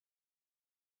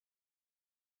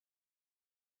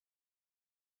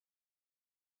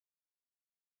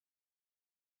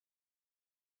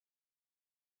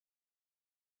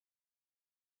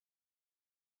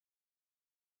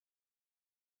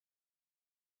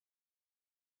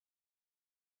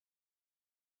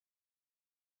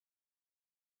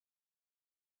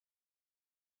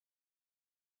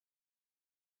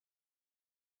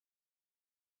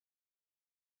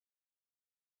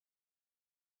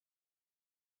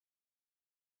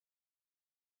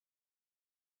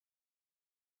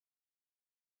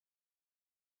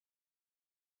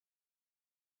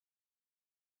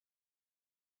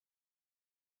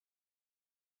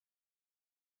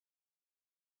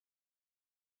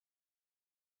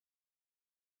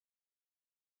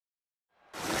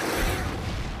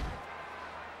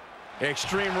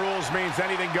Extreme Rules means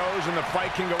anything goes and the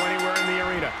fight can go anywhere in the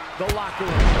arena, the locker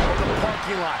room, or the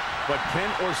parking lot. But pin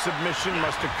or submission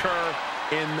must occur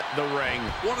in the ring.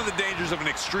 One of the dangers of an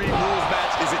Extreme Rules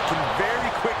match is it can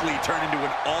very quickly turn into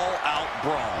an all-out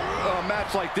brawl. A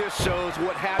match like this shows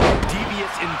what having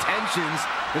devious intentions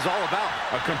is all about.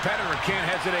 A competitor can't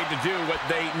hesitate to do what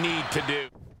they need to do.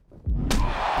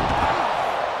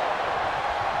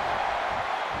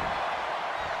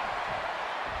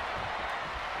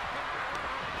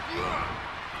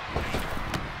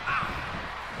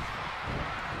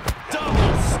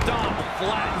 Double stomp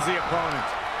flattens the opponent.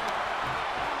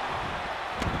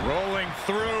 Rolling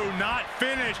through, not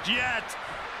finished yet.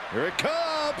 Here it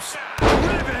comes.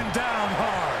 Driven down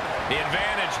hard. The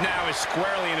advantage now is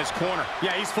squarely in his corner.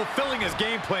 Yeah, he's fulfilling his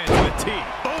game plan to a T.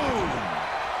 Boom!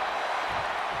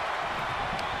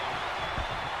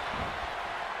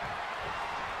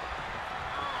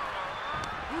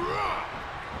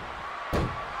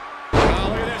 Oh,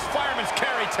 look at this fireman's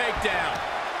carry takedown.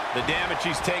 The damage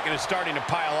he's taken is starting to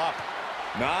pile up.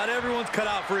 Not everyone's cut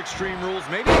out for Extreme Rules.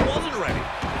 Maybe he wasn't ready.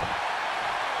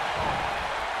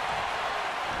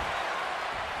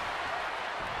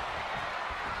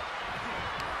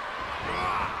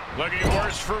 Looking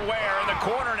worse for wear in the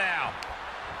corner now.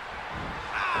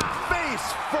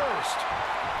 Face first.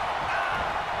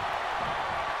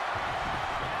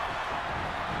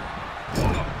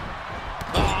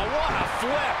 Oh, what a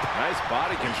flip. Nice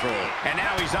body control. And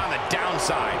now he's on the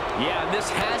downside. Yeah, and this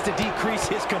has to decrease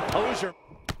his composure.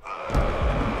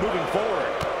 Moving forward.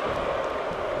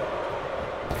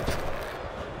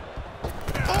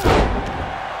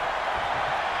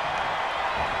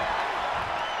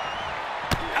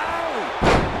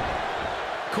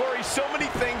 Corey, so many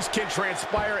things can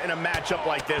transpire in a matchup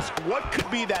like this. What could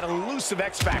be that elusive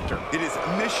X factor? It is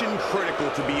mission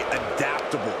critical to be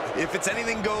adaptable. If it's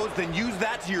anything goes, then use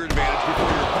that to your advantage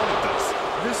before your opponent does.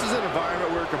 This is an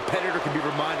environment where a competitor can be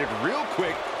reminded real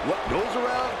quick what goes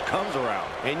around comes around.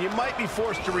 And you might be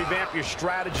forced to revamp your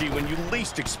strategy when you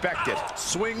least expect it.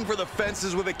 Swing for the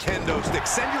fences with a kendo stick.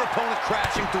 Send your opponent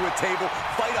crashing through a table.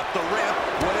 Fight up the ramp.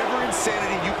 Whatever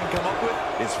insanity you can come up with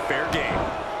is fair game.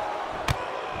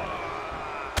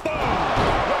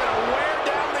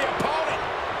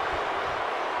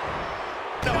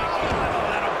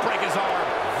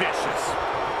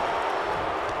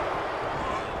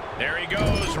 There he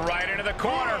goes, right into the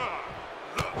corner.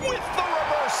 With the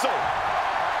reversal.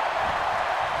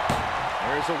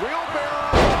 There's a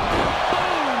wheelbarrow.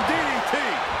 Boom, DDT.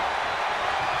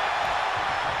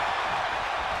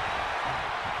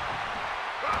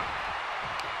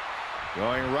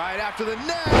 Going right after the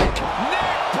neck.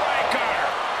 Neck breaker.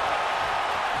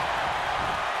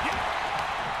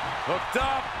 Hooked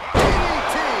up.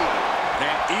 DDT.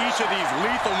 And each of these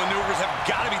lethal maneuvers have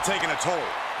got to be taking a toll.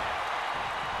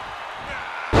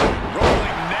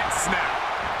 Rolling neck snap.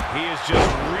 He is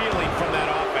just reeling from that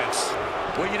offense.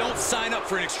 Well, you don't sign up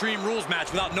for an Extreme Rules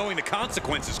match without knowing the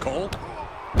consequences, Cole.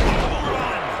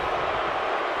 Run.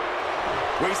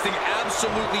 Wasting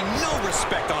absolutely no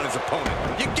respect on his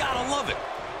opponent. You gotta love it.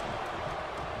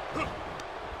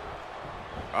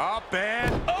 Up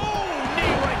and... Oh,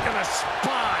 knee right to the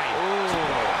spine.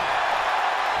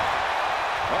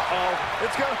 Uh-oh.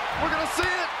 We're gonna see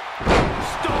it.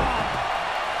 Stop.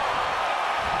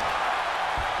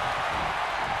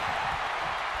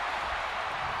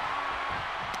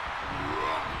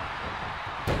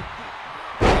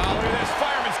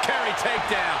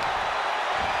 Takedown.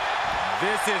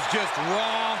 This is just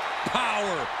raw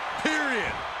power,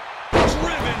 period.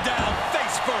 Driven down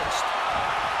face first.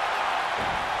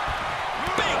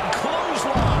 Big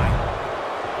clothesline.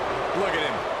 Look at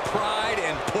him. Pride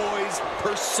and poise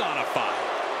personified.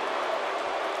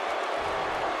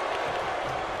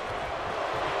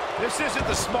 This isn't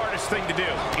the smartest thing to do,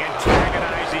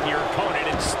 antagonizing your opponent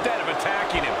instead of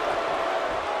attacking him.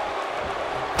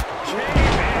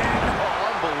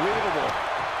 Unbelievable.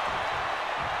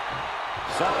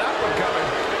 Saw that one coming.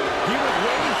 He was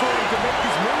waiting for him to make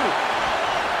his move.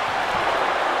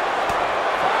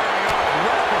 Firing off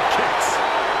rapid kicks.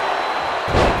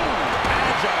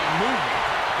 Agile movement.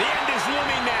 The end is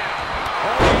looming now.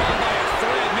 Holding on by a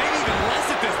thread, maybe even less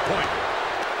at this point.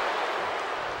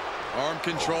 Arm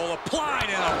control applied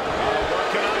and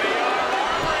Working on the arm.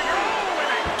 Oh,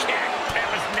 and a kick. That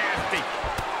was nasty.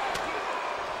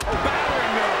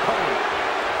 Battering their opponent.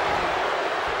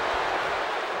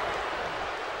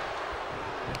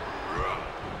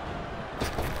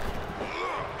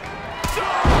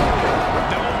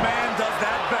 no man does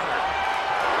that better.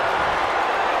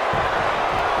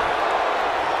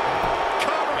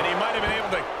 And he might have been able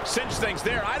to cinch things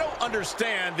there. I don't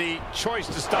understand the choice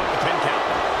to stop the pin count.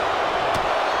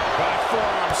 Back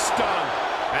forearm stun.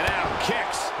 And now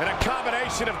kicks. And a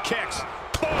combination of kicks.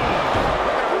 Boom! He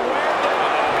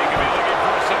could be looking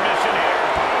for a submission here.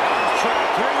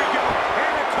 Here we go.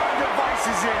 And the car device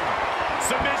is in.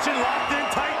 Submission locked in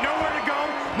tight. Nowhere to go.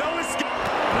 No escape.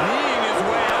 Kneeing his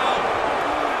way out.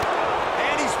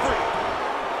 And he's free.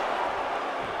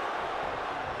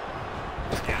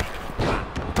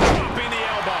 Dropping the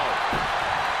elbow.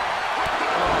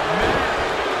 Oh, man.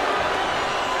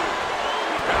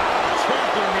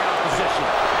 Trampling the opposition.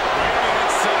 And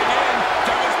it's setting in.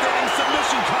 Devastating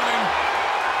submission coming.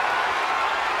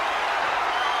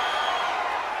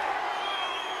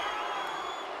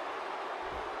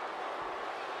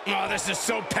 Oh, this is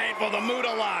so painful, the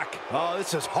Muda lock. Oh,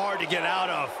 this is hard to get out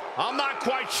of. I'm not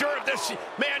quite sure if this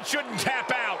man shouldn't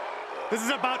tap out. This is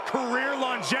about career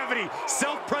longevity,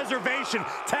 self-preservation.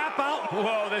 Tap out.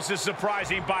 Whoa, this is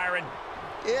surprising, Byron.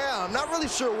 Yeah, I'm not really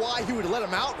sure why he would let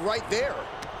him out right there.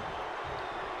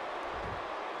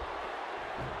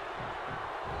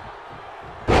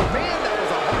 Man, that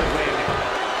was a hard landing.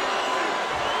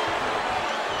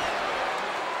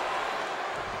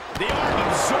 The arm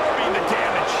absorbing the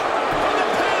damage. From the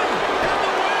pin, and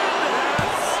the win!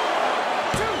 Yes!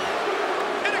 2,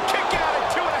 and a kick out at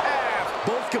 2.5.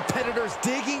 Both competitors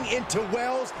digging into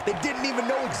wells they didn't even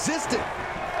know existed.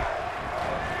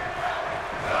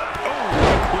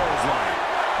 Clothesline.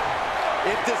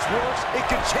 If this works, it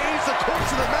could change the course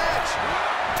of the match.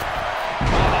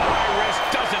 High risk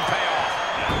doesn't pay off.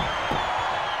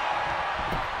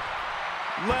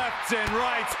 Lefts and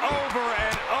rights over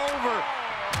and over.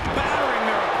 Battering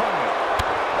their opponent.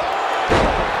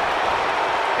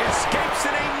 Escapes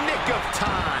in a nick of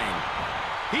time.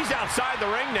 He's outside the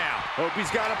ring now. Hope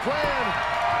he's got a plan.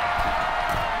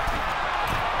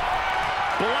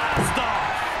 Blast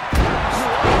off.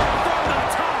 From the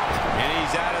top. And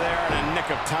he's out of there in a nick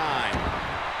of time.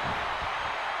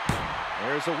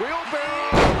 There's a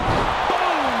wheelbarrow.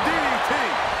 Boom, DDT.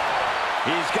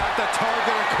 He's got the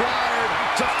target acquired.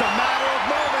 Just a matter of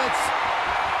moments.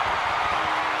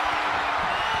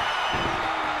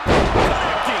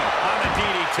 Connecting on the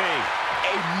DDT.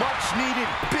 A much-needed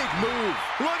big move.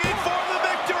 Looking for the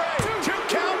victory. 2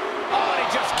 count. Oh, he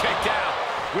just kicked out.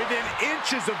 Within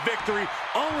inches of victory,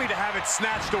 only to have it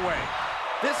snatched away.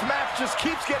 This match just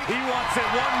keeps getting... He wants it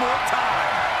one more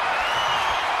time.